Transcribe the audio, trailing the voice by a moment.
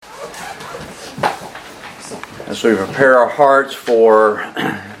As we prepare our hearts for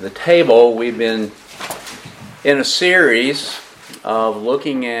the table, we've been in a series of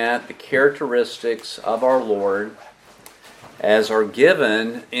looking at the characteristics of our Lord as are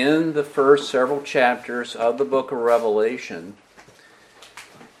given in the first several chapters of the book of Revelation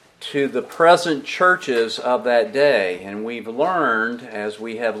to the present churches of that day. And we've learned, as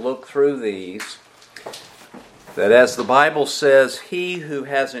we have looked through these, that as the Bible says, he who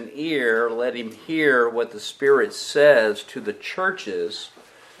has an ear, let him hear what the Spirit says to the churches.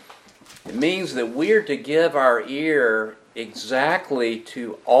 It means that we are to give our ear exactly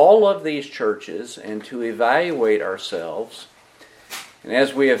to all of these churches and to evaluate ourselves. And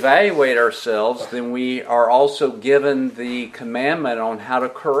as we evaluate ourselves, then we are also given the commandment on how to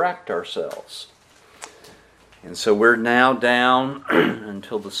correct ourselves. And so we're now down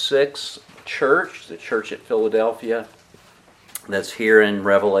until the sixth church, the church at Philadelphia, that's here in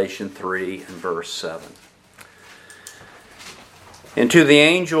Revelation 3 and verse 7. And to the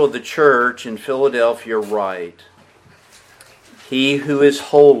angel of the church in Philadelphia write, he who is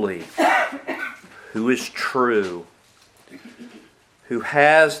holy, who is true, who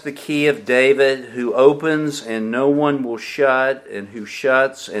has the key of David, who opens and no one will shut, and who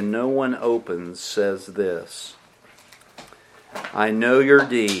shuts and no one opens, says this, I know your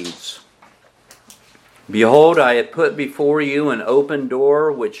deeds. Behold, I have put before you an open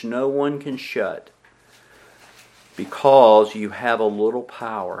door which no one can shut, because you have a little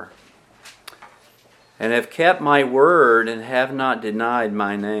power, and have kept my word and have not denied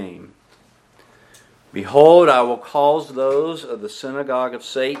my name. Behold, I will cause those of the synagogue of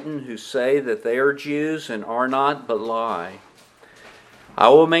Satan who say that they are Jews and are not but lie. I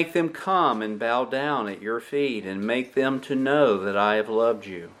will make them come and bow down at your feet and make them to know that I have loved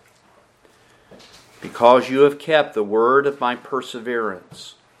you. Because you have kept the word of my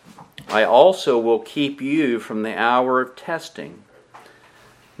perseverance, I also will keep you from the hour of testing,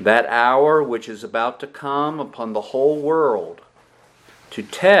 that hour which is about to come upon the whole world, to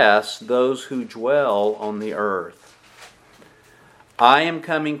test those who dwell on the earth. I am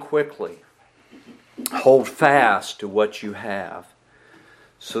coming quickly. Hold fast to what you have,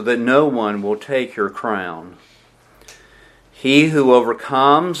 so that no one will take your crown. He who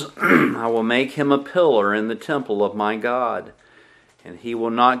overcomes, I will make him a pillar in the temple of my God, and he will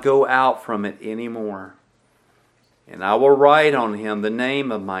not go out from it any more. And I will write on him the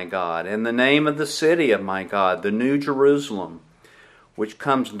name of my God, and the name of the city of my God, the New Jerusalem, which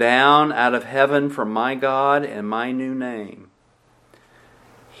comes down out of heaven from my God, and my new name.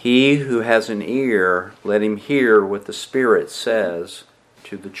 He who has an ear, let him hear what the Spirit says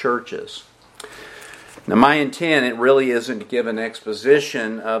to the churches. Now, my intent, it really isn't to give an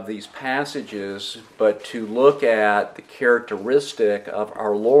exposition of these passages, but to look at the characteristic of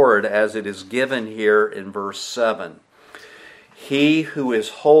our Lord as it is given here in verse 7. He who is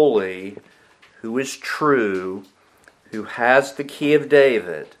holy, who is true, who has the key of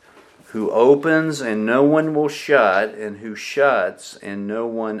David, who opens and no one will shut, and who shuts and no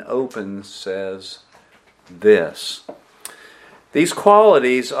one opens, says this. These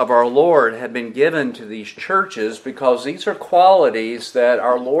qualities of our Lord have been given to these churches because these are qualities that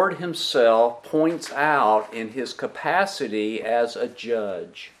our Lord Himself points out in His capacity as a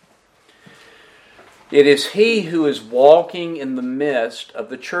judge. It is He who is walking in the midst of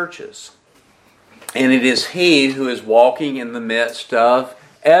the churches. And it is He who is walking in the midst of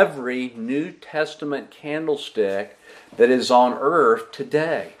every New Testament candlestick that is on earth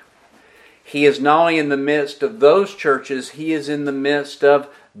today. He is not only in the midst of those churches, He is in the midst of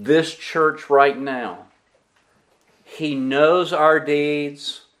this church right now. He knows our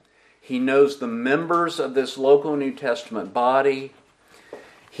deeds. He knows the members of this local New Testament body.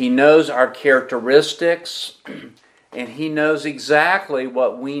 He knows our characteristics. And He knows exactly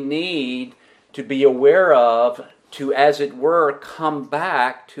what we need to be aware of to, as it were, come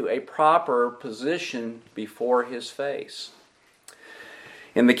back to a proper position before His face.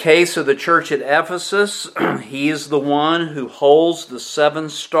 In the case of the church at Ephesus, He is the one who holds the 7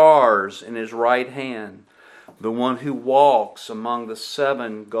 stars in His right hand, the one who walks among the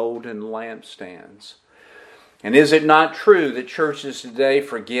 7 golden lampstands. And is it not true that churches today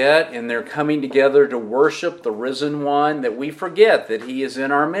forget in their coming together to worship the risen one that we forget that He is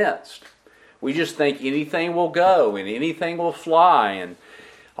in our midst? We just think anything will go and anything will fly, and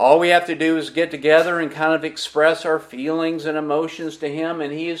all we have to do is get together and kind of express our feelings and emotions to Him,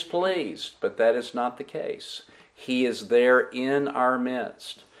 and He is pleased. But that is not the case. He is there in our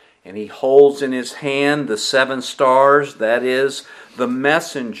midst. And He holds in His hand the 7 stars, that is, the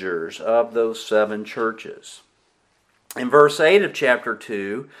messengers of those 7 churches. In verse 8 of chapter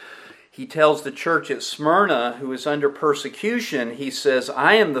 2, he tells the church at Smyrna, who is under persecution, he says,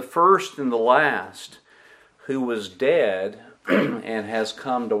 I am the first and the last who was dead and has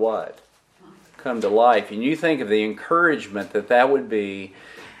come to what? Come to life. And you think of the encouragement that that would be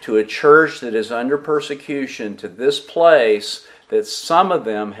to a church that is under persecution, to this place that some of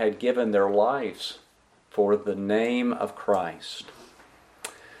them had given their lives for the name of Christ.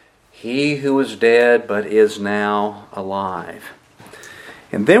 He who was dead but is now alive.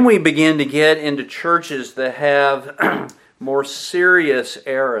 And then we begin to get into churches that have more serious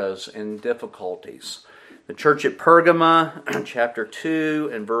errors and difficulties. The church at Pergama, chapter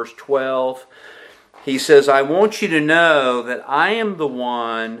 2 and verse 12, he says, I want you to know that I am the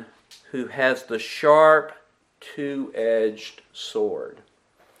one who has the sharp, two-edged sword.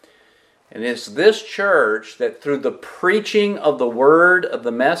 And it's this church that through the preaching of the word of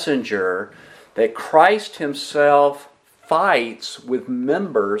the messenger, that Christ himself fights with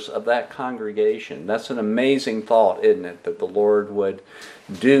members of that congregation. That's an amazing thought, isn't it? That the Lord would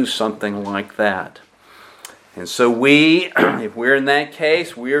do something like that. And so we, if we're in that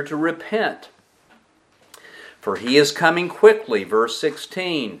case, we are to repent. For he is coming quickly, verse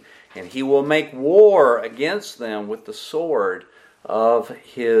 16, and he will make war against them with the sword of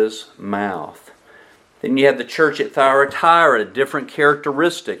his mouth. Then you have the church at Thyatira, different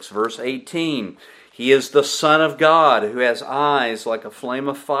characteristics. Verse 18, he is the Son of God who has eyes like a flame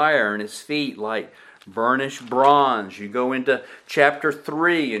of fire and his feet like burnished bronze. You go into chapter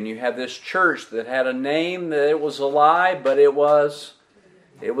 3 and you have this church that had a name that it was alive, but it was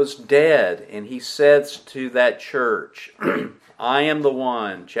dead. And he says to that church, I am the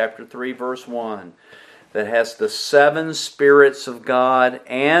one, chapter 3 verse 1, that has the 7 spirits of God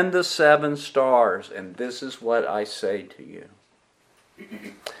and the 7 stars, and this is what I say to you.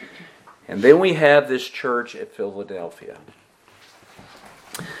 And then we have this church at Philadelphia.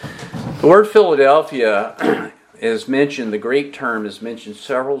 The word Philadelphia is mentioned, the Greek term is mentioned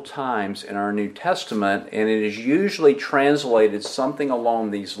several times in our New Testament, and it is usually translated something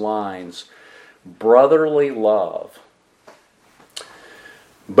along these lines, brotherly love.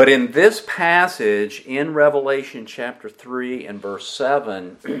 But in this passage in Revelation chapter 3 and verse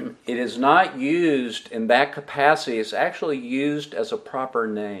 7, it is not used in that capacity. It's actually used as a proper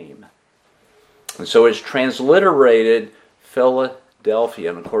name. And so it's transliterated Philadelphia.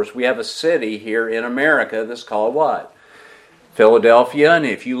 And of course we have a city here in America that's called what? Philadelphia. And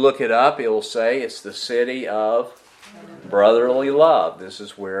if you look it up, it will say it's the city of brotherly love. This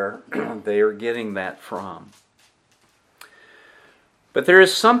is where they are getting that from. But there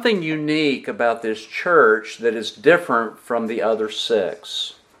is something unique about this church that is different from the other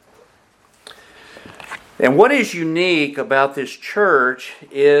 6. And what is unique about this church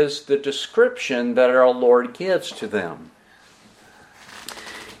is the description that our Lord gives to them.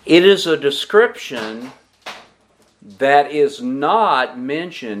 It is a description that is not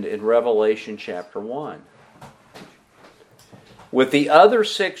mentioned in Revelation chapter 1. With the other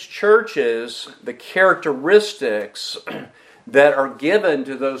 6 churches, the characteristics that are given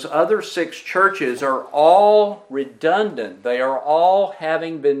to those other 6 churches are all redundant. They are all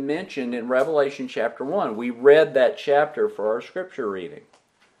having been mentioned in Revelation chapter 1. We read that chapter for our scripture reading.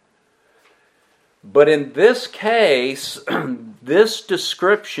 But in this case, this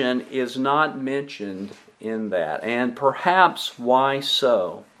description is not mentioned in that. And perhaps why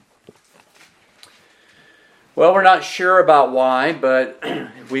so? Well, we're not sure about why, but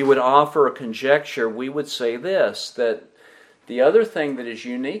if we would offer a conjecture, we would say this, that the other thing that is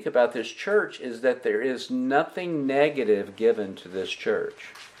unique about this church is that there is nothing negative given to this church.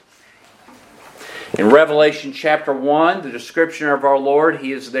 In Revelation chapter 1, the description of our Lord,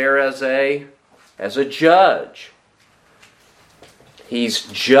 He is there as a judge. He's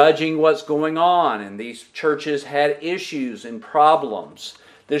judging what's going on, and these churches had issues and problems.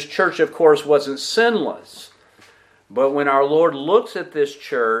 This church, of course, wasn't sinless. But when our Lord looks at this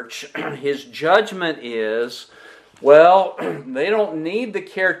church, His judgment is, well, they don't need the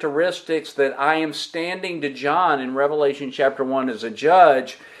characteristics that I am standing to John in Revelation chapter 1 as a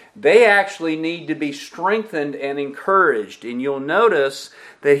judge. They actually need to be strengthened and encouraged. And you'll notice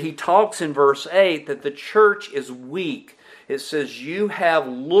that he talks in verse 8 that the church is weak. It says, you have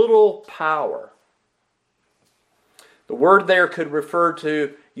little power. The word there could refer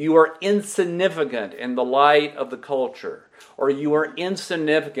to you are insignificant in the light of the culture, or you are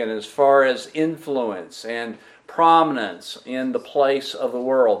insignificant as far as influence and prominence in the place of the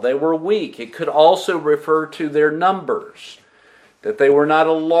world. They were weak. It could also refer to their numbers, that they were not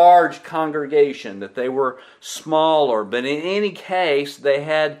a large congregation, that they were smaller. But in any case, they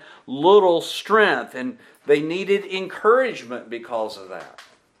had little strength, and they needed encouragement because of that.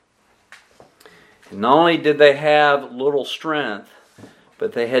 Not only did they have little strength,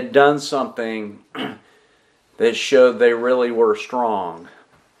 but they had done something that showed they really were strong.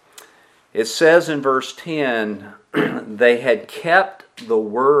 It says in verse 10, they had kept the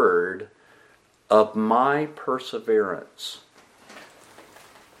word of my perseverance.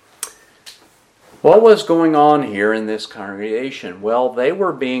 What was going on here in this congregation? Well, they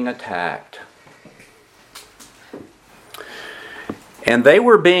were being attacked. And they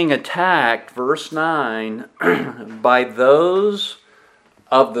were being attacked, verse 9, by those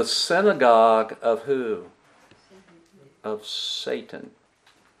of the synagogue of who? Of Satan.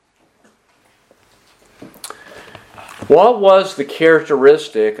 What was the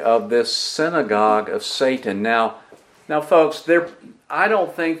characteristic of this synagogue of Satan? Now, folks, I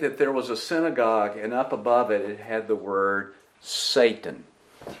don't think that there was a synagogue and up above it had the word Satan.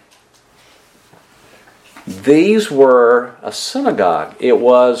 These were a synagogue. It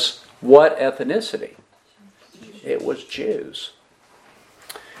was what ethnicity? It was Jews.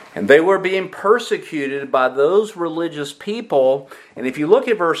 And they were being persecuted by those religious people. And if you look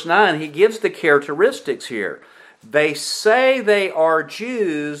at verse 9, he gives the characteristics here. They say they are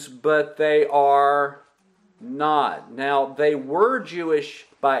Jews, but they are not. Now, they were Jewish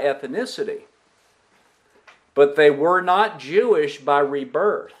by ethnicity, but they were not Jewish by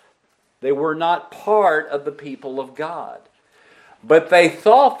rebirth. They were not part of the people of God. But they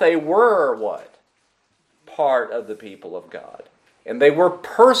thought they were what? Part of the people of God. And they were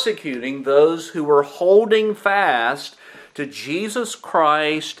persecuting those who were holding fast to Jesus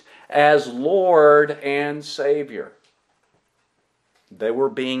Christ as Lord and Savior. They were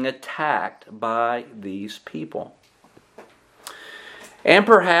being attacked by these people. And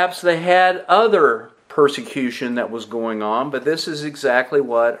perhaps they had other persecution that was going on, but this is exactly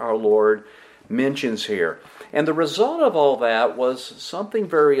what our Lord mentions here. And the result of all that was something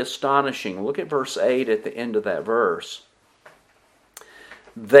very astonishing. Look at verse 8 at the end of that verse.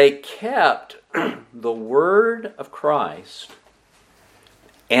 They kept the word of Christ,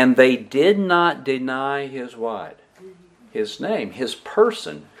 and they did not deny his what? His name, his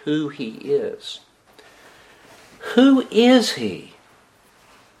person, who he is. Who is he?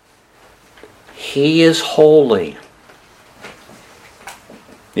 He is holy.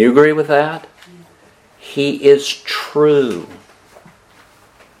 Do you agree with that? He is true.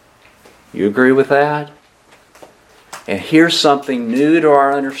 You agree with that? And here's something new to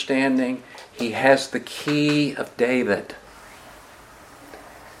our understanding. He has the key of David.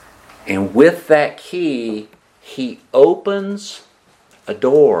 And with that key, he opens a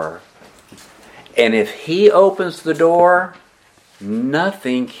door. And if he opens the door,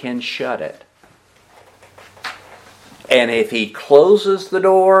 nothing can shut it. And if he closes the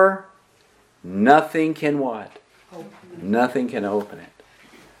door, nothing can what? Nothing can open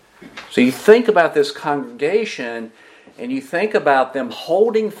it. So you think about this congregation, and you think about them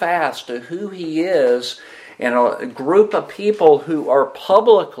holding fast to who he is, and a group of people who are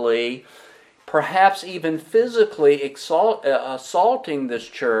publicly, perhaps even physically assaulting this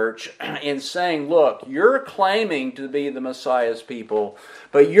church and saying, look, you're claiming to be the Messiah's people,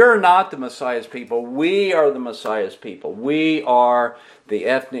 but you're not the Messiah's people. We are the Messiah's people. We are the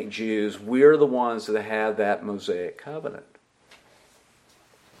ethnic Jews. We're the ones that have that Mosaic covenant.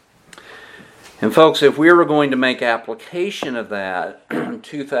 And folks, if we were going to make application of that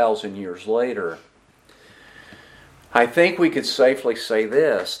 2,000 years later, I think we could safely say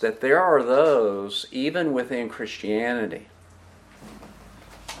this, that there are those, even within Christianity,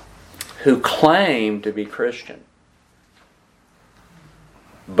 who claim to be Christian.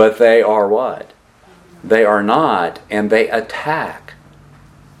 But they are what? They are not, and they attack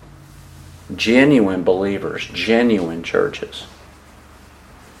genuine believers, genuine churches.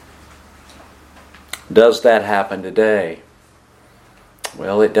 Does that happen today?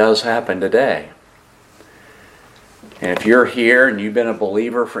 Well, it does happen today. And if you're here and you've been a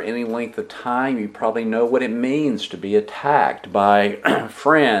believer for any length of time, you probably know what it means to be attacked by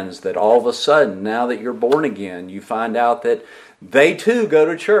friends that all of a sudden, now that you're born again, you find out that they too go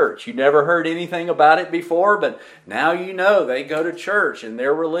to church. You never heard anything about it before, but now you know they go to church and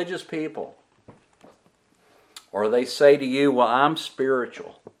they're religious people. Or they say to you, well, I'm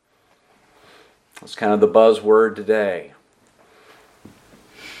spiritual. That's kind of the buzzword today.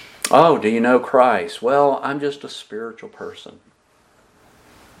 Oh, do you know Christ? Well, I'm just a spiritual person.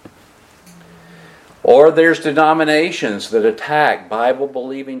 Or there's denominations that attack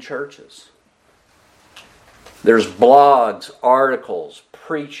Bible-believing churches. There's blogs, articles,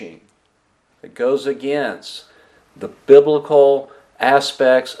 preaching that goes against the biblical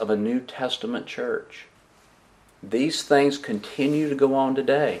aspects of a New Testament church. These things continue to go on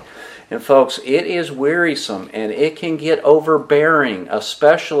today. And folks, it is wearisome and it can get overbearing,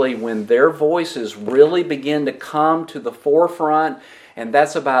 especially when their voices really begin to come to the forefront, and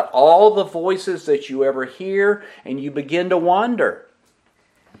that's about all the voices that you ever hear, and you begin to wonder,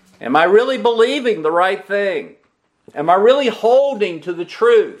 am I really believing the right thing? Am I really holding to the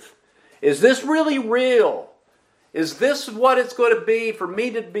truth? Is this really real? Is this what it's going to be for me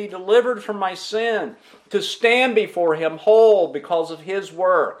to be delivered from my sin, to stand before Him whole because of His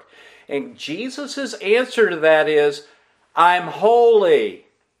work? And Jesus' answer to that is, I'm holy,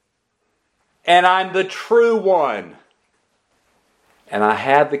 and I'm the true one. And I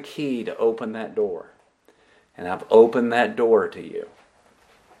have the key to open that door. And I've opened that door to you.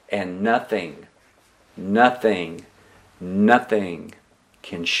 And nothing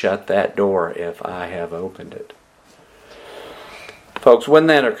can shut that door if I have opened it. Folks, wouldn't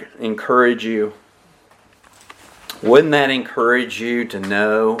that encourage you? Wouldn't that encourage you to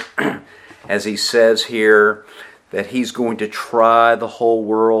know, as he says here, that he's going to try the whole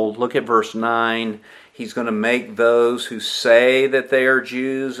world? Look at verse 9. He's going to make those who say that they are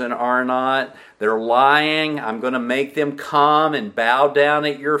Jews and are not, they're lying. I'm going to make them come and bow down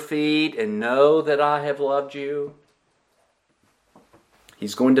at your feet and know that I have loved you.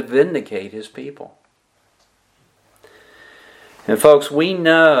 He's going to vindicate his people. And folks, we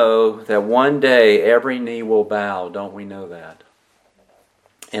know that one day every knee will bow, don't we know that?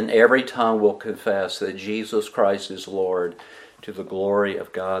 And every tongue will confess that Jesus Christ is Lord, to the glory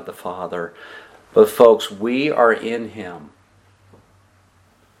of God the Father. But folks, we are in Him.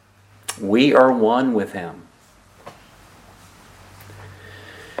 We are one with Him.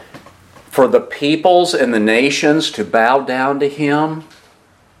 For the peoples and the nations to bow down to Him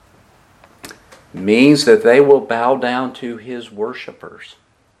means that they will bow down to His worshipers.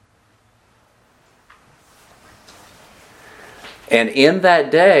 And in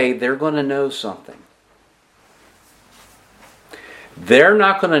that day, they're going to know something. They're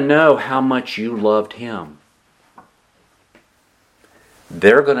not going to know how much you loved Him.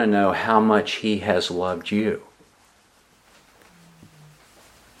 They're going to know how much He has loved you.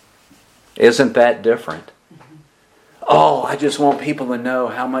 Isn't that different? Oh, I just want people to know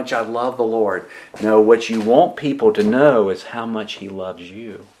how much I love the Lord. No, what you want people to know is how much He loves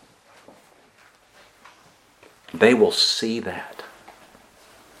you. They will see that.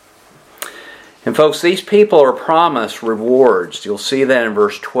 And folks, these people are promised rewards. You'll see that in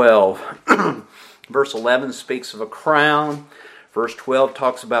verse 12. Verse 11 speaks of a crown. Verse 12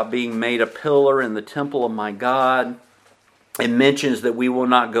 talks about being made a pillar in the temple of my God. It mentions that we will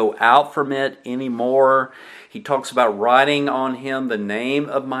not go out from it anymore. He talks about writing on him the name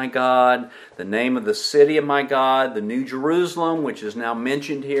of my God, the name of the city of my God, the New Jerusalem, which is now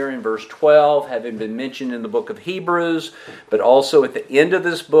mentioned here in verse 12, having been mentioned in the book of Hebrews, but also at the end of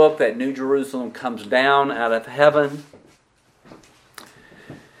this book, that New Jerusalem comes down out of heaven.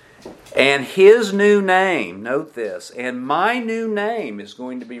 And his new name, note this, and my new name is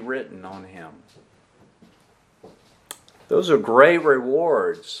going to be written on him. Those are great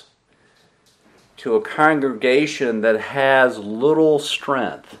rewards to a congregation that has little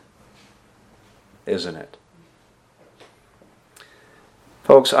strength, isn't it?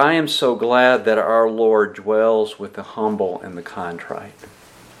 Folks, I am so glad that our Lord dwells with the humble and the contrite.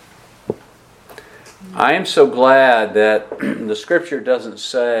 I am so glad that the Scripture doesn't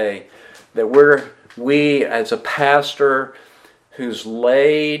say that we as a pastor who's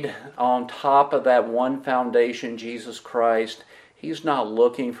laid on top of that one foundation, Jesus Christ, he's not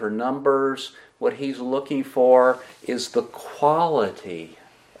looking for numbers. What he's looking for is the quality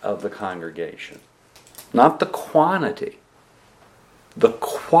of the congregation. Not the quantity. The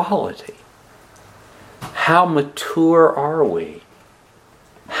quality. How mature are we?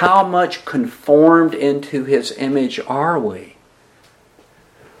 How much conformed into His image are we?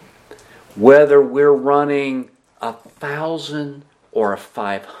 Whether we're running 1,000 or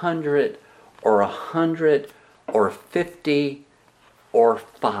 500 or 100 or 50 or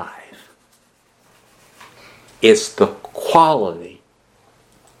 5. It's the quality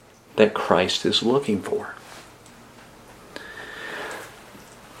that Christ is looking for.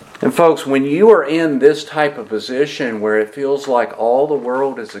 And folks, when you are in this type of position where it feels like all the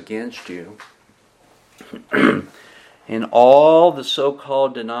world is against you, and all the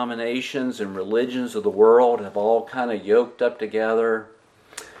so-called denominations and religions of the world have all kind of yoked up together,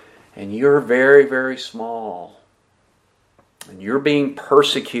 and you're very, very small, and you're being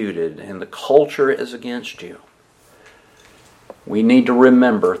persecuted, and the culture is against you, we need to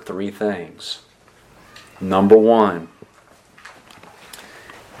remember 3 things. Number 1,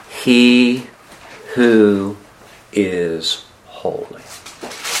 He who is holy.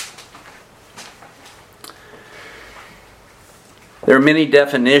 There are many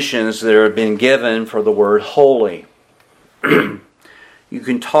definitions that have been given for the word holy. You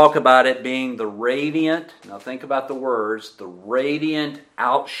can talk about it being the radiant, now think about the words, the radiant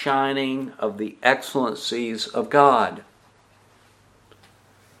outshining of the excellencies of God.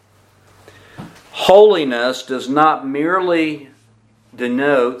 Holiness does not merely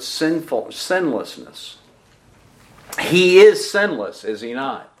denote sinlessness. He is sinless, is he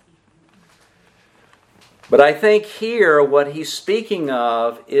not? But I think here what he's speaking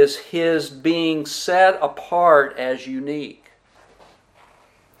of is his being set apart as unique.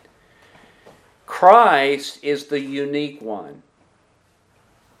 Christ is the unique one.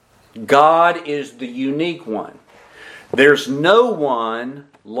 God is the unique one. There's no one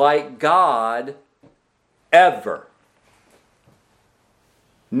like God ever.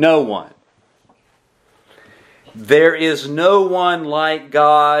 No one. There is no one like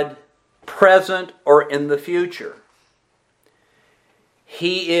God present or in the future.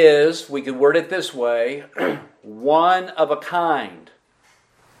 He is, we could word it this way, one of a kind.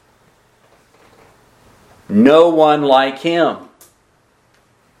 No one like him.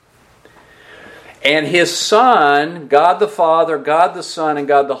 And his Son, God the Father, God the Son, and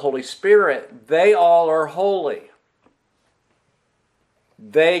God the Holy Spirit, they all are holy.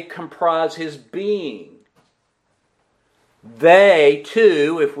 They comprise his being. They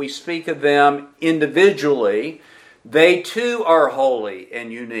too, if we speak of them individually, they too are holy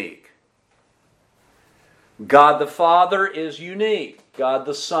and unique. God the Father is unique. God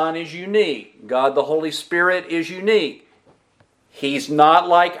the Son is unique. God the Holy Spirit is unique. He's not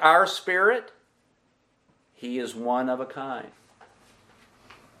like our spirit. He is one of a kind.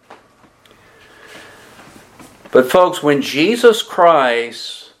 But folks, when Jesus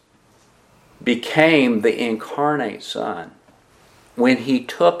Christ became the incarnate Son, when he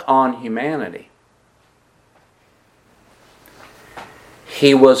took on humanity,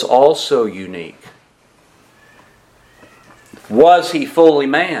 he was also unique. Was he fully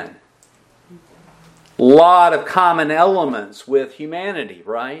man? A lot of common elements with humanity,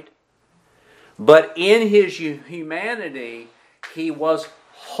 right? But in his humanity, he was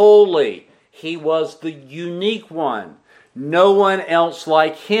holy. He was the unique one. No one else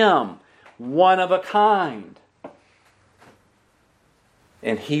like him. One of a kind.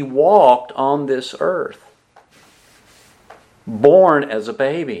 And he walked on this earth. Born as a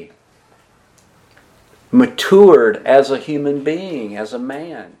baby. Matured as a human being, as a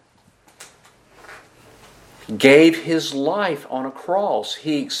man. Gave his life on a cross.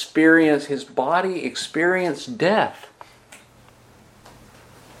 His body experienced death.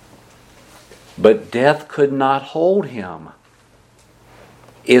 But death could not hold him.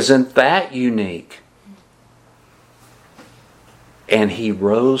 Isn't that unique? And he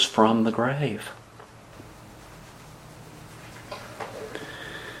rose from the grave.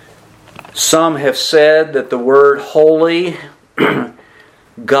 Some have said that the word holy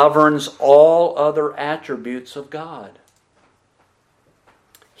governs all other attributes of God.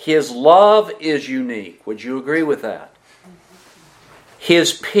 His love is unique. Would you agree with that?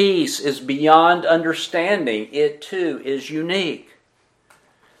 His peace is beyond understanding. It too is unique.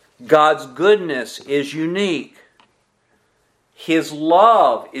 God's goodness is unique. His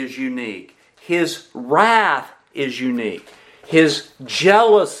love is unique. His wrath is unique. His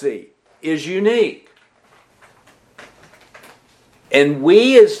jealousy is unique. And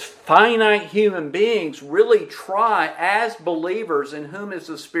we as finite human beings really try, as believers in whom is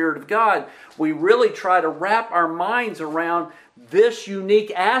the Spirit of God, we really try to wrap our minds around this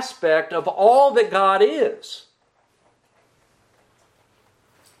unique aspect of all that God is.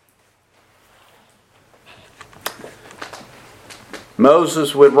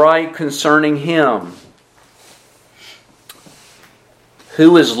 Moses would write concerning him,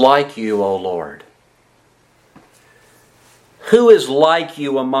 "Who is like you, O Lord? Who is like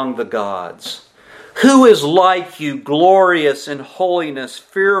you among the gods? Who is like you, glorious in holiness,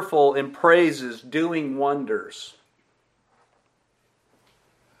 fearful in praises, doing wonders?"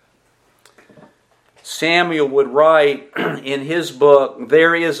 Samuel would write in his book,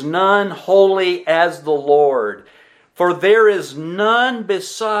 "There is none holy as the Lord, for there is none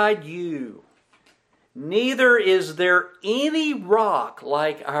beside you. Neither is there any rock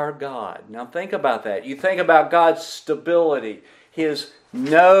like our God." Now think about that. You think about God's stability. His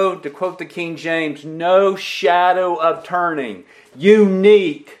to quote the King James, no shadow of turning.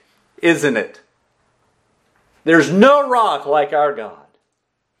 Unique, isn't it? There's no rock like our God.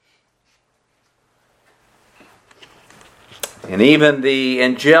 And even the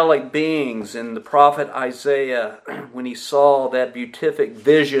angelic beings in the prophet Isaiah, when he saw that beatific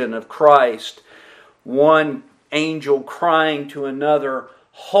vision of Christ, one angel crying to another,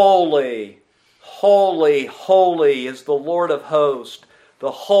 "Holy, holy, holy is the Lord of hosts.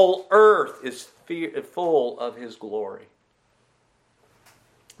 The whole earth is full of His glory."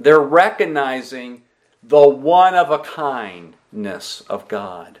 They're recognizing the one-of-a-kindness of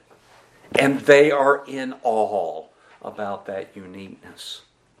God. And they are in awe about that uniqueness.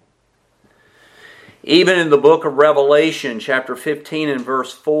 Even in the book of Revelation, chapter 15 and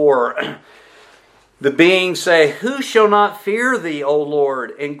verse 4, the beings say, "Who shall not fear Thee, O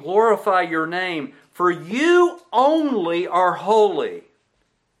Lord, and glorify Your name? For You only are holy.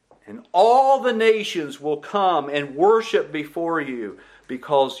 And all the nations will come and worship before You,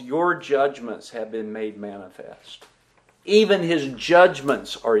 because Your judgments have been made manifest." Even His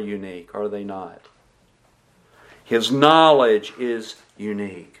judgments are unique, are they not? His knowledge is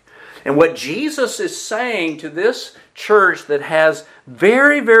unique. And what Jesus is saying to this church that has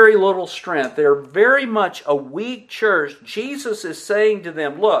very, very little strength, they're very much a weak church, Jesus is saying to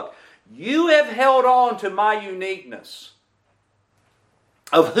them, look, you have held on to my uniqueness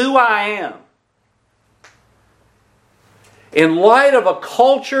of who I am. In light of a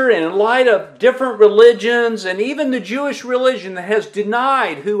culture and in light of different religions and even the Jewish religion that has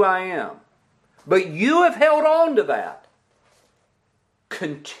denied who I am. But you have held on to that.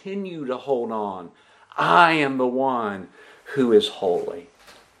 Continue to hold on. I am the one who is holy.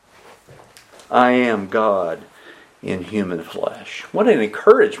 I am God in human flesh. What an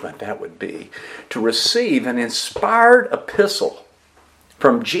encouragement that would be to receive an inspired epistle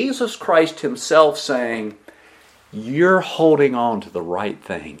from Jesus Christ Himself saying, you're holding on to the right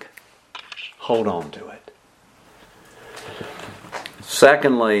thing. Hold on to it.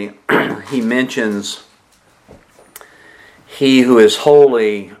 Secondly, he mentions He who is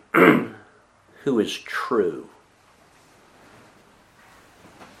holy, who is true.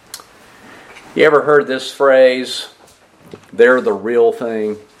 You ever heard this phrase, they're the real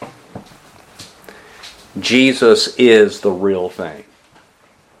thing? Jesus is the real thing.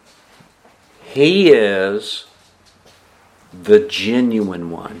 He is the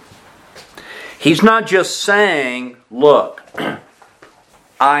genuine one. He's not just saying, look,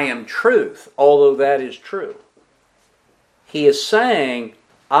 I am truth, although that is true. He is saying,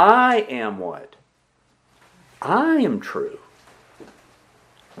 I am what? I am true.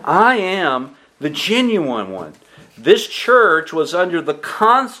 I am the genuine one. This church was under the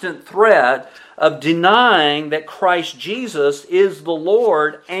constant threat of denying that Christ Jesus is the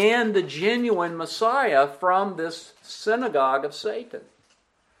Lord and the genuine Messiah from this synagogue of Satan.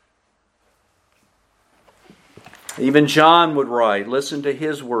 Even John would write, listen to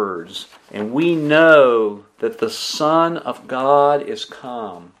his words, and we know that the Son of God is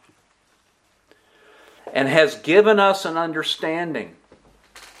come and has given us an understanding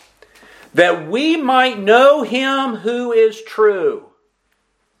that we might know Him who is true.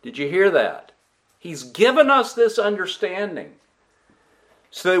 Did you hear that? He's given us this understanding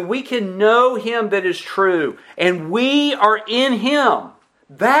so that we can know Him that is true. And we are in Him.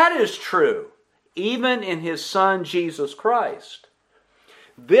 That is true. Even in His Son, Jesus Christ.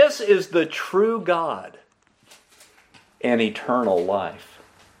 This is the true God and eternal life.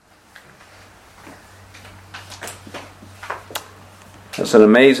 That's an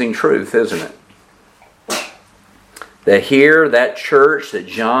amazing truth, isn't it? That here, that church that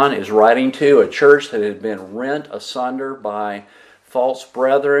John is writing to, a church that had been rent asunder by false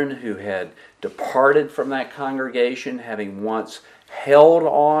brethren who had departed from that congregation, having once held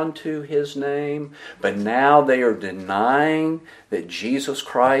on to His name, but now they are denying that Jesus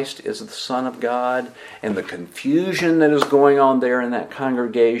Christ is the Son of God, and the confusion that is going on there in that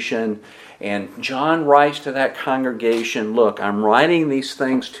congregation. And John writes to that congregation, look, I'm writing these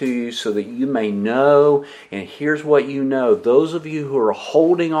things to you so that you may know, and here's what you know. Those of you who are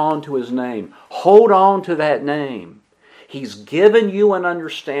holding on to His name, hold on to that name. He's given you an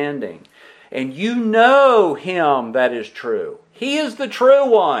understanding, and you know Him that is true. He is the true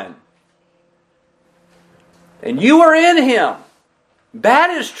one. And you are in Him.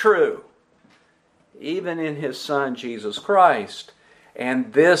 That is true. Even in His Son, Jesus Christ.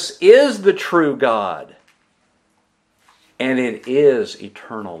 And this is the true God. And it is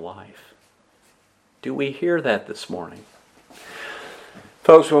eternal life. Do we hear that this morning?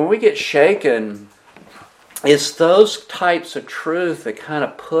 Folks, when we get shaken, it's those types of truth that kind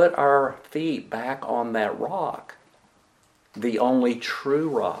of put our feet back on that rock. The only true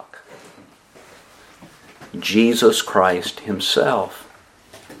rock. Jesus Christ Himself.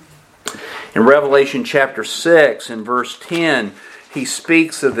 In Revelation chapter 6 and verse 10, he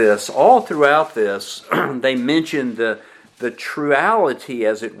speaks of this. All throughout this, they mention the truality,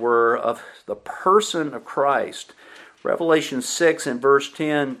 as it were, of the person of Christ. Revelation 6 and verse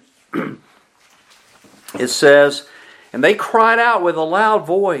 10, it says, "And they cried out with a loud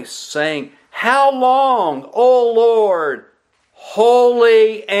voice, saying, How long, O Lord,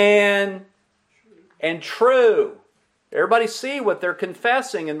 holy and true?" Everybody see what they're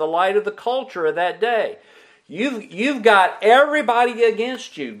confessing in the light of the culture of that day. You've got everybody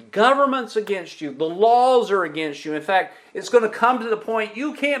against you. Governments against you. The laws are against you. In fact, it's going to come to the point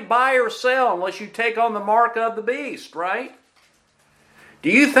you can't buy or sell unless you take on the mark of the beast, right? Do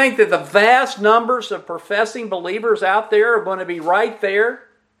you think that the vast numbers of professing believers out there are going to be right there,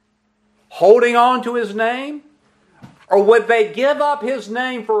 holding on to His name? Or would they give up His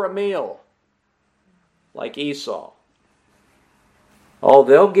name for a meal, like Esau? Oh,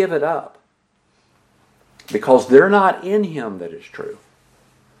 they'll give it up, because they're not in Him that is true.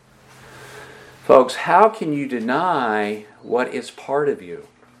 Folks, how can you deny what is part of you?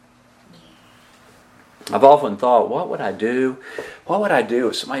 I've often thought, what would I do? What would I do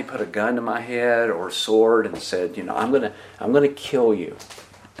if somebody put a gun to my head or a sword and said, I'm going to kill you?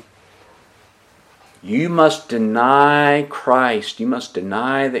 You must deny Christ. You must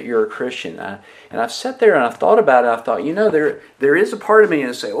deny that you're a Christian. And I've sat there and I've thought about it. I've thought, there is a part of me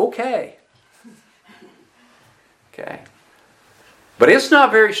that say, okay. But it's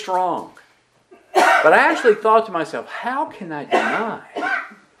not very strong. But I actually thought to myself, how can I deny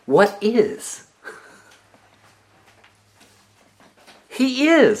what is? He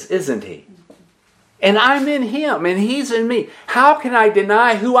is, isn't He? And I'm in Him, and He's in me. How can I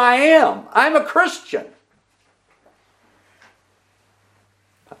deny who I am? I'm a Christian.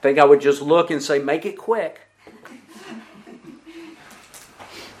 I think I would just look and say, make it quick.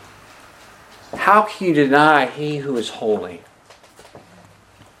 How can you deny He who is holy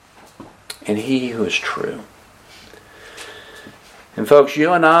and He who is true? And folks,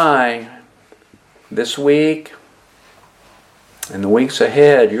 you and I, this week and the weeks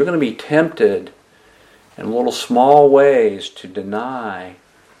ahead, you're going to be tempted in little small ways to deny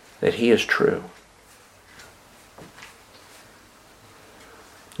that He is true.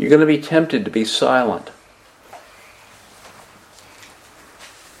 You're going to be tempted to be silent.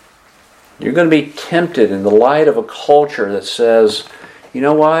 You're going to be tempted in the light of a culture that says, you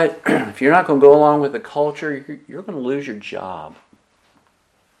know what, if you're not going to go along with the culture, you're going to lose your job.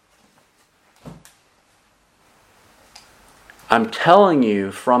 I'm telling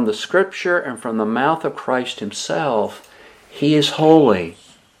you from the Scripture and from the mouth of Christ Himself, He is holy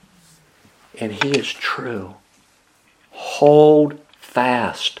and He is true. Hold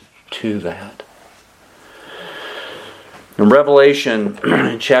fast to that. In Revelation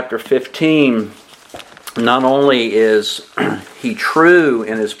chapter 15, not only is He true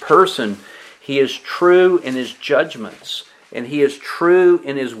in His person, He is true in His judgments, and He is true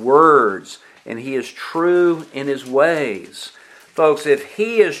in His words, and He is true in His ways. Folks, if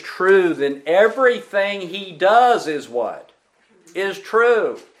He is true, then everything He does is what? Is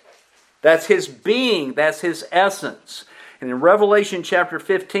true. That's His being. That's His essence. And in Revelation chapter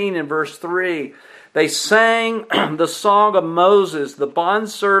 15 and verse 3, they sang the song of Moses, the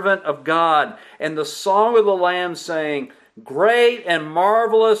bondservant of God, and the song of the Lamb, saying, Great and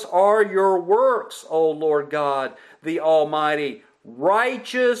marvelous are your works, O Lord God, the Almighty.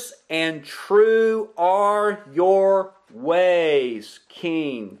 Righteous and true are your ways,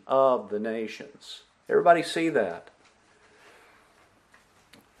 King of the nations. Everybody see that?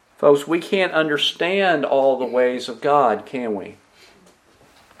 Folks, we can't understand all the ways of God, can we?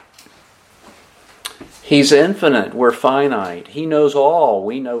 He's infinite. We're finite. He knows all.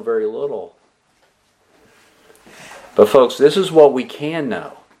 We know very little. But folks, this is what we can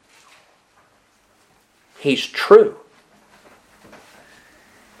know. He's true.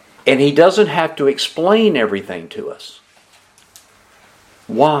 And He doesn't have to explain everything to us.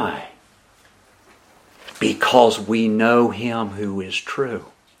 Why? Because we know Him who is true.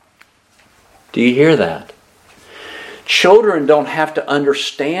 Do you hear that? Children don't have to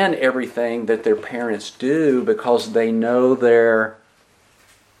understand everything that their parents do because they know their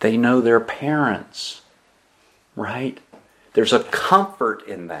parents. Right? There's a comfort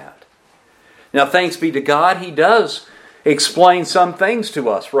in that. Now, thanks be to God, He does explain some things to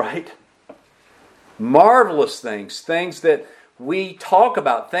us, right? Marvelous things, things that we talk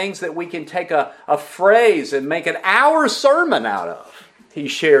about, things that we can take a phrase and make an hour sermon out of. He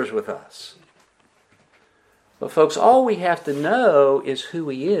shares with us. But folks, all we have to know is who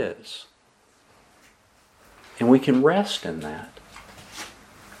He is. And we can rest in that.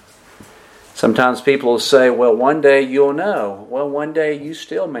 Sometimes people will say, well, one day you'll know. Well, one day you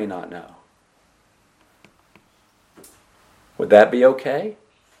still may not know. Would that be okay?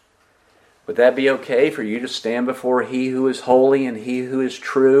 Would that be okay for you to stand before He who is holy and He who is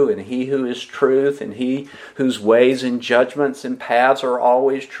true and He who is truth and He whose ways and judgments and paths are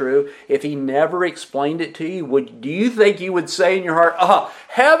always true? If He never explained it to you, do you think you would say in your heart,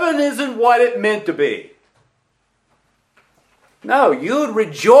 heaven isn't what it meant to be? No, you would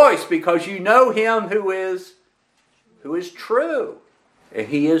rejoice because you know Him who is true. And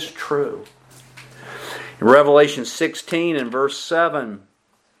He is true. In Revelation 16 and verse 7,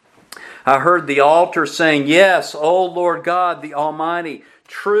 I heard the altar saying, yes, O Lord God, the Almighty,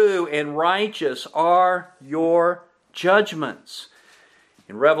 true and righteous are your judgments.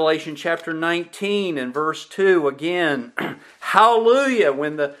 In Revelation chapter 19 and verse 2, again, hallelujah,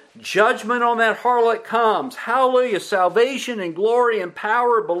 when the judgment on that harlot comes, hallelujah, salvation and glory and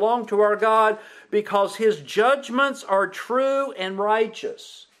power belong to our God because His judgments are true and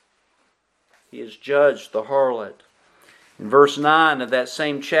righteous. He has judged the harlot. In verse 9 of that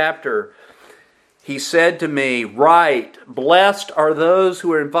same chapter, He said to me, write, blessed are those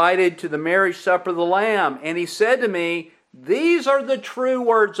who are invited to the marriage supper of the Lamb. And He said to me, these are the true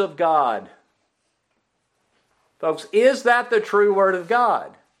words of God. Folks, is that the true word of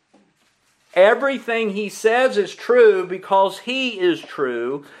God? Everything He says is true because He is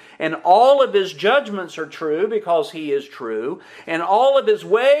true. And all of His judgments are true because He is true. And all of His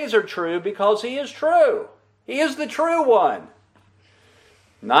ways are true because He is true. He is the true one.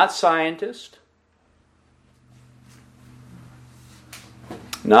 Not scientist.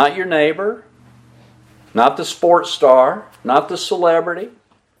 Not your neighbor. Not the sports star. Not the celebrity.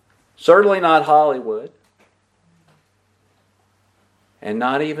 Certainly not Hollywood. And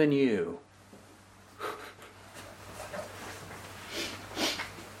not even you.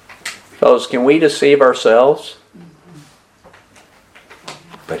 Fellows, can we deceive ourselves?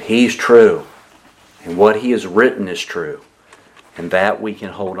 But He's true. And what He has written is true. And that we can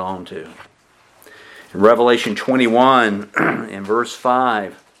hold on to. In Revelation 21, in verse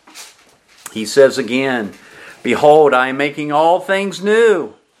 5, He says again, behold, I am making all things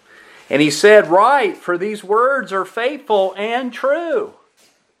new. And He said, write, for these words are faithful and true.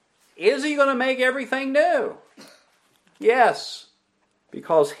 Is He going to make everything new? Yes,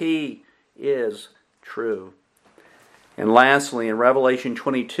 because He is true. And lastly, in Revelation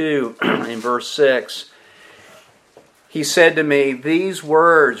 22, in verse 6, He said to me, these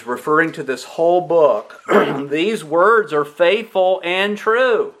words, referring to this whole book, these words are faithful and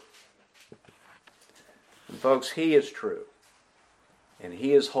true. And folks, He is true. And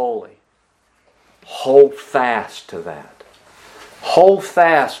He is holy. Hold fast to that. Hold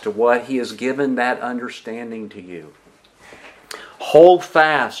fast to what He has given that understanding to you. Hold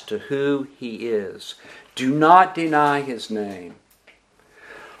fast to who He is. Do not deny His name.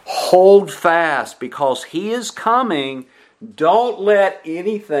 Hold fast because He is coming. Don't let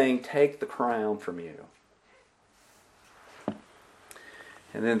anything take the crown from you.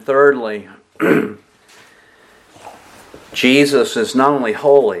 And then thirdly, Jesus is not only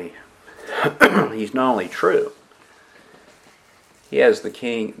holy, He's not only true. He has the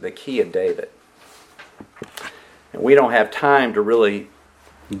key of David. And we don't have time to really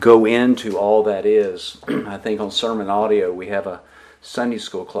go into all that is. I think on Sermon Audio we have a Sunday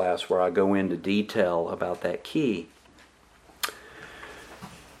school class where I go into detail about that key.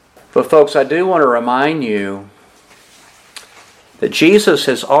 But folks, I do want to remind you that Jesus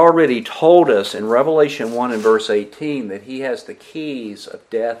has already told us in Revelation 1 and verse 18 that He has the keys of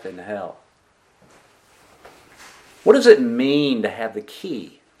death and hell. What does it mean to have the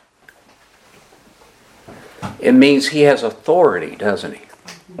key? It means He has authority, doesn't He?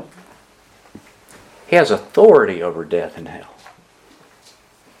 He has authority over death and hell.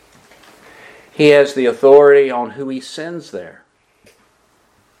 He has the authority on who He sends there.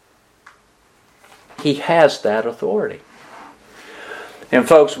 He has that authority. And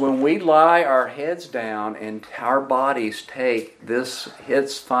folks, when we lie our heads down and our bodies take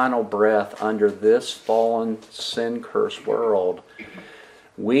its final breath under this fallen, sin-cursed world,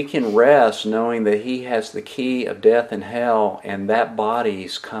 we can rest knowing that He has the key of death and hell, and that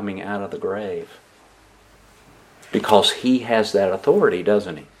body's coming out of the grave. Because He has that authority,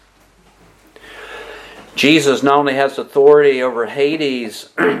 doesn't He? Jesus not only has authority over Hades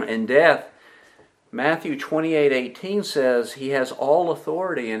and death, Matthew 28:18 says He has all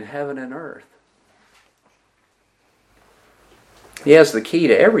authority in heaven and earth. He has the key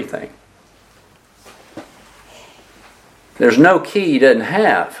to everything. There's no key He doesn't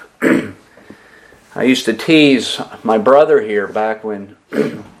have. I used to tease my brother here back when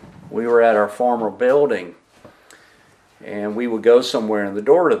we were at our former building, and we would go somewhere and the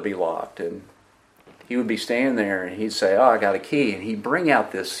door would be locked, and he would be standing there and he'd say, "Oh, I got a key," and he'd bring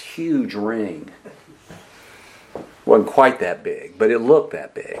out this huge ring. Wasn't quite that big, but it looked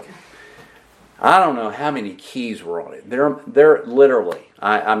that big. I don't know how many keys were on it. There literally,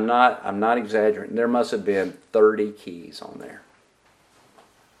 I'm not exaggerating. There must have been 30 keys on there.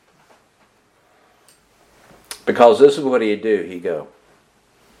 Because this is what he'd do.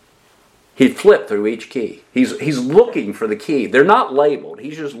 He'd flip through each key. He's looking for the key. They're not labeled.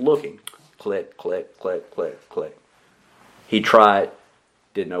 He's just looking. Click, click, click, click, click. He tried,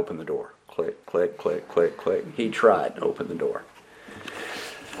 didn't open the door. Click, click, click, click, click. He tried to open the door.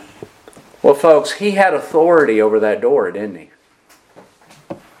 Well, folks, he had authority over that door, didn't he?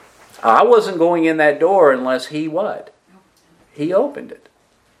 I wasn't going in that door unless he what? He opened it.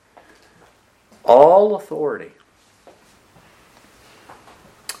 All authority.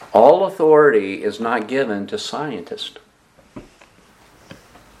 All authority is not given to scientists.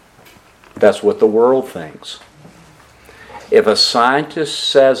 That's what the world thinks. If a scientist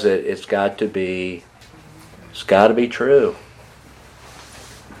says it, it's got to be true.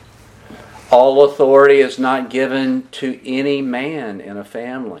 All authority is not given to any man in a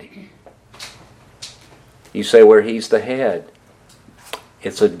family. You say, where he's the head.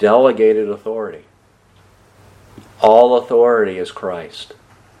 It's a delegated authority. All authority is Christ.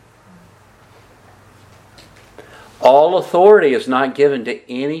 All authority is not given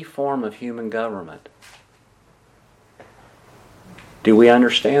to any form of human government. Do we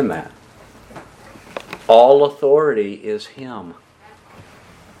understand that? All authority is Him.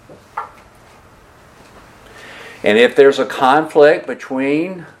 And if there's a conflict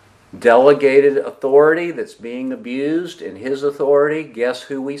between delegated authority that's being abused and His authority, guess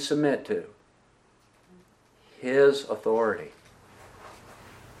who we submit to? His authority.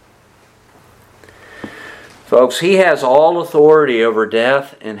 Folks, He has all authority over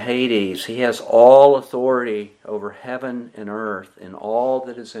death and Hades. He has all authority over heaven and earth and all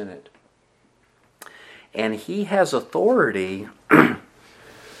that is in it. And He has authority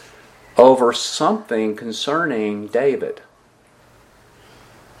over something concerning David.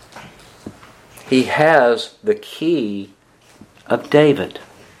 He has the key of David.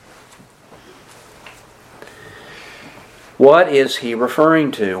 What is he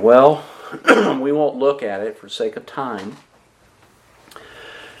referring to? Well, we won't look at it for sake of time.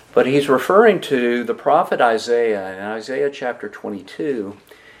 But he's referring to the prophet Isaiah. In Isaiah chapter 22,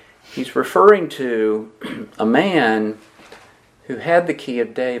 he's referring to a man who had the key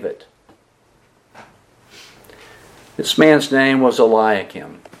of David. This man's name was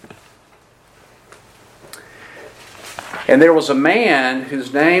Eliakim. And there was a man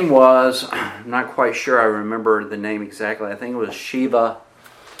whose name was, I'm not quite sure I remember the name exactly, I think it was Sheba.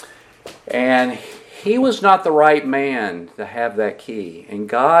 And he was not the right man to have that key. And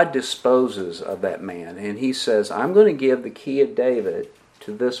God disposes of that man. And He says, I'm going to give the key of David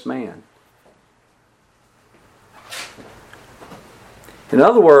to this man. In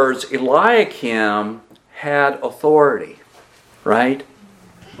other words, Eliakim had authority, right?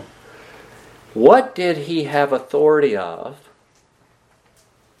 What did he have authority of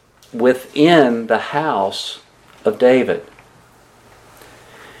within the house of David?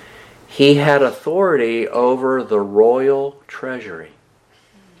 He had authority over the royal treasury.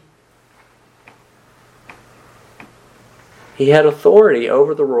 He had authority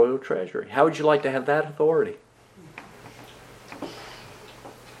over the royal treasury. How would you like to have that authority?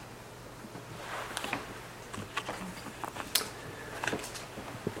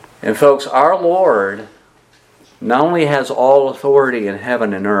 And folks, our Lord not only has all authority in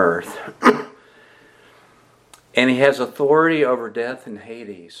heaven and earth, and He has authority over death and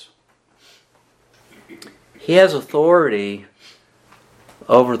Hades. He has authority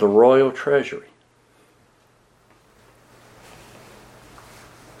over the royal treasury.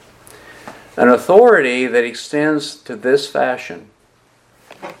 An authority that extends to this fashion.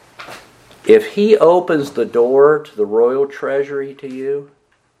 If He opens the door to the royal treasury to you,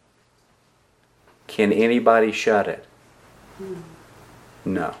 can anybody shut it?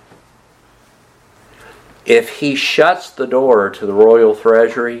 No. If He shuts the door to the royal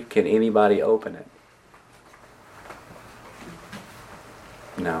treasury, can anybody open it?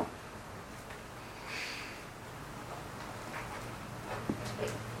 No.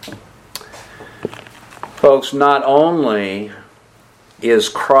 Folks, not only is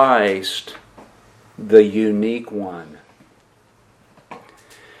Christ the unique one,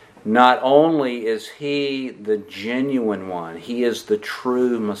 not only is He the genuine one, He is the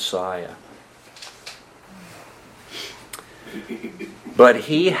true Messiah. But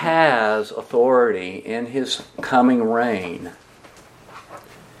he has authority in his coming reign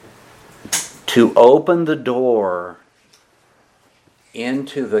to open the door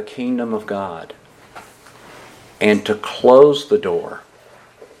into the kingdom of God and to close the door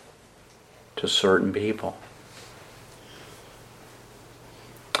to certain people.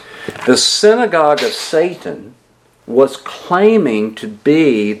 The synagogue of Satan was claiming to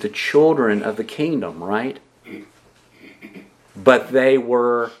be the children of the kingdom, right? But they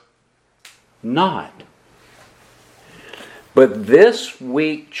were not. But this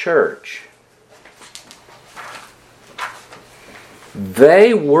weak church,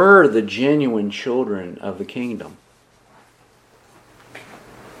 they were the genuine children of the kingdom.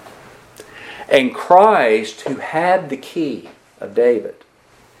 And Christ, who had the key of David,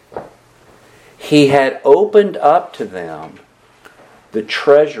 he had opened up to them the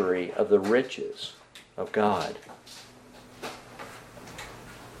treasury of the riches of God.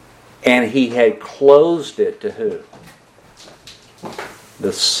 And he had closed it to who?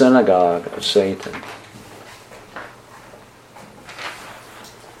 The synagogue of Satan.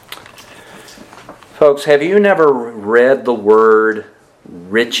 Folks, have you never read the word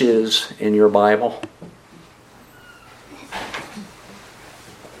riches in your Bible?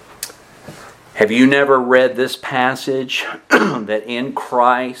 Have you never read this passage that in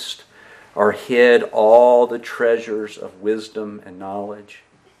Christ are hid all the treasures of wisdom and knowledge?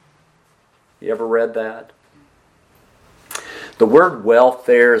 You ever read that? The word wealth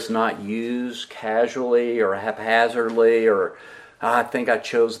there is not used casually or haphazardly or I think I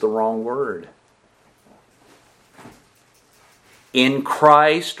chose the wrong word. In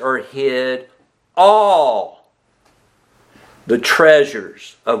Christ are hid all the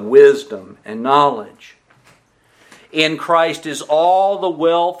treasures of wisdom and knowledge. In Christ is all the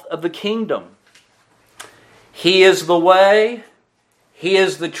wealth of the kingdom. He is the way. He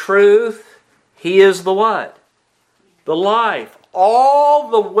is the truth. He is the what? The life. All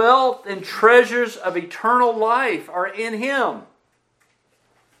the wealth and treasures of eternal life are in Him.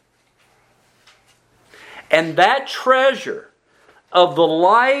 And that treasure of the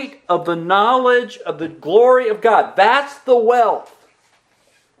light, of the knowledge, of the glory of God, that's the wealth.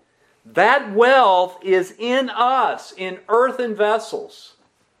 That wealth is in us, in earthen vessels.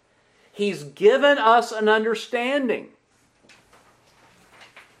 He's given us an understanding.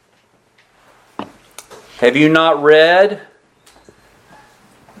 Have you not read,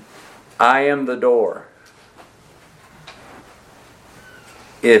 I am the door.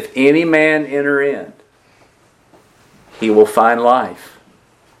 If any man enter in, he will find life,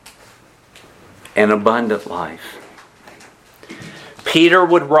 an abundant life. Peter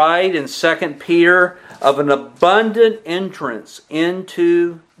would write in 2 Peter of an abundant entrance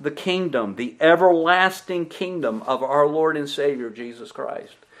into the kingdom, the everlasting kingdom of our Lord and Savior Jesus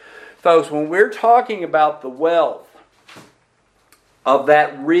Christ. Folks, when we're talking about the wealth of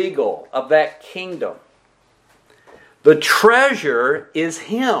that regal, of that kingdom, the treasure is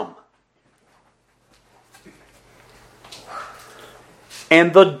Him.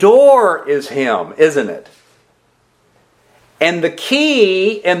 And the door is Him, isn't it? And the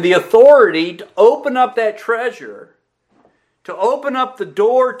key and the authority to open up that treasure, to open up the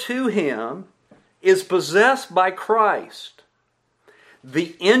door to Him, is possessed by Christ.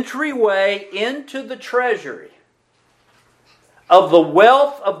 The entryway into the treasury of the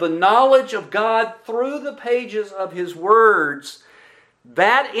wealth of the knowledge of God through the pages of His words,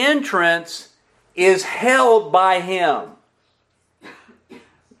 that entrance is held by Him.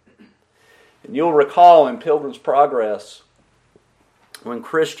 And you'll recall in Pilgrim's Progress, when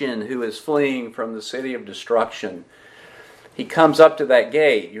Christian, who is fleeing from the city of destruction, he comes up to that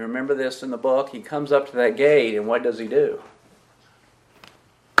gate. You remember this in the book? He comes up to that gate, and what does he do?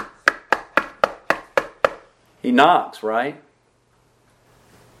 He knocks, right?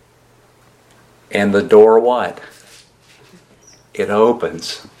 And the door what? It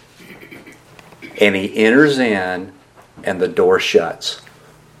opens. And he enters in, and the door shuts.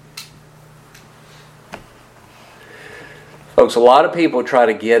 Folks, a lot of people try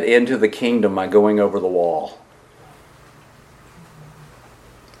to get into the kingdom by going over the wall.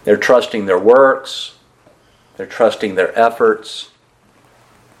 They're trusting their works. They're trusting their efforts.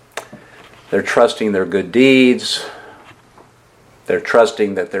 They're trusting their good deeds. They're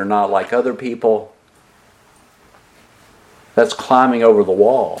trusting that they're not like other people. That's climbing over the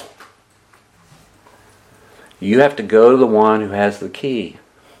wall. You have to go to the one who has the key.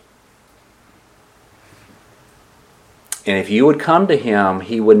 And if you would come to Him,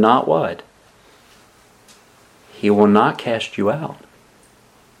 He would not what? He will not cast you out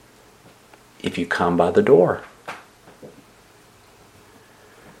if you come by the door.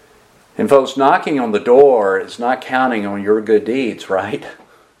 And folks, knocking on the door is not counting on your good deeds, right?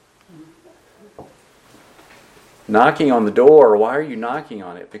 Knocking on the door, why are you knocking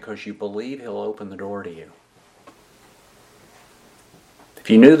on it? Because you believe He'll open the door to you. If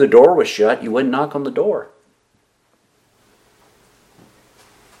you knew the door was shut, you wouldn't knock on the door.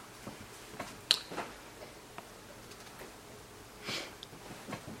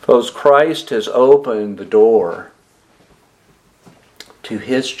 Folks, Christ has opened the door to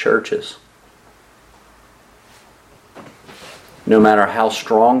His churches. No matter how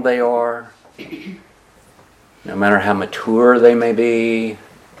strong they are, no matter how mature they may be,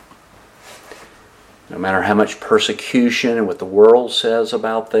 no matter how much persecution and what the world says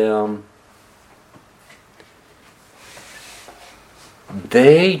about them,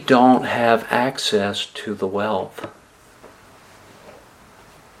 they don't have access to the wealth.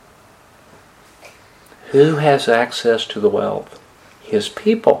 Who has access to the wealth? His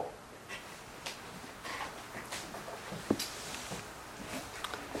people.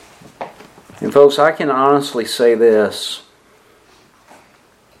 And folks, I can honestly say this,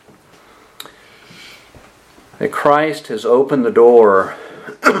 that Christ has opened the door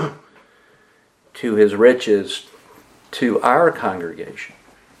to His riches to our congregation.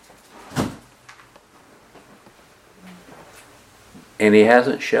 And He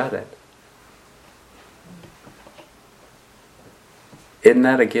hasn't shut it. Isn't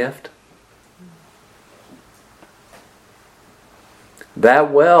that a gift?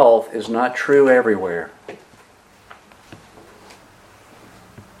 That wealth is not true everywhere.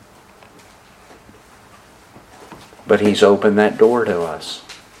 But He's opened that door to us.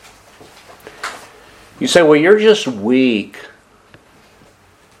 You say, well, you're just weak.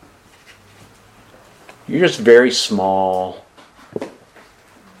 You're just very small.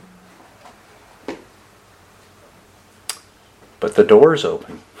 But the door is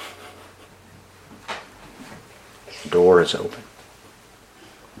open. The door is open.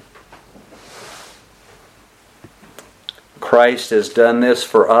 Christ has done this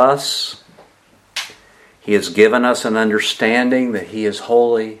for us. He has given us an understanding that He is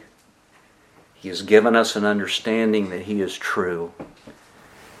holy. He has given us an understanding that He is true.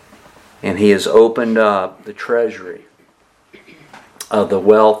 And He has opened up the treasury of the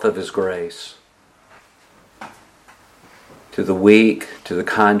wealth of His grace to the weak, to the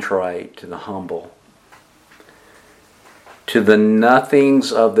contrite, to the humble, to the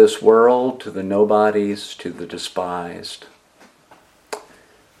nothings of this world, to the nobodies, to the despised.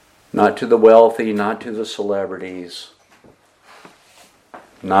 Not to the wealthy, not to the celebrities,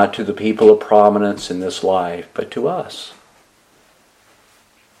 not to the people of prominence in this life, but to us.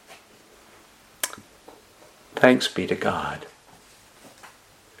 Thanks be to God.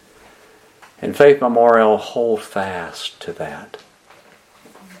 And Faith Memorial, hold fast to that.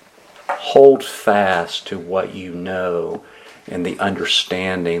 Hold fast to what you know and the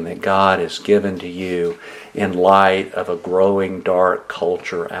understanding that God has given to you in light of a growing dark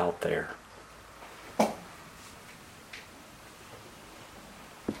culture out there.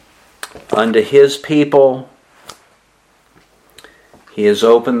 Unto His people, He has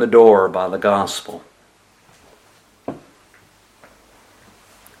opened the door by the gospel.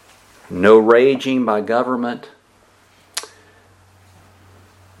 No raging by government.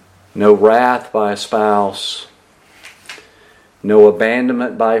 No wrath by a spouse. No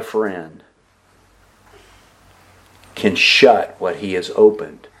abandonment by a friend can shut what He has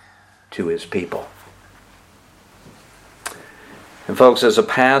opened to His people. And folks, as a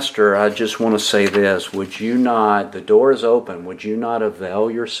pastor, I just want to say this. Would you not, the door is open, would you not avail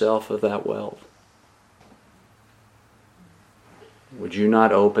yourself of that wealth? Would you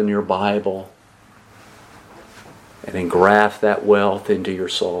not open your Bible and engraft that wealth into your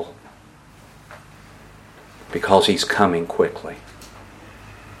soul? Because He's coming quickly.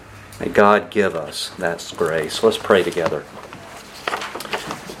 May God give us that grace. Let's pray together.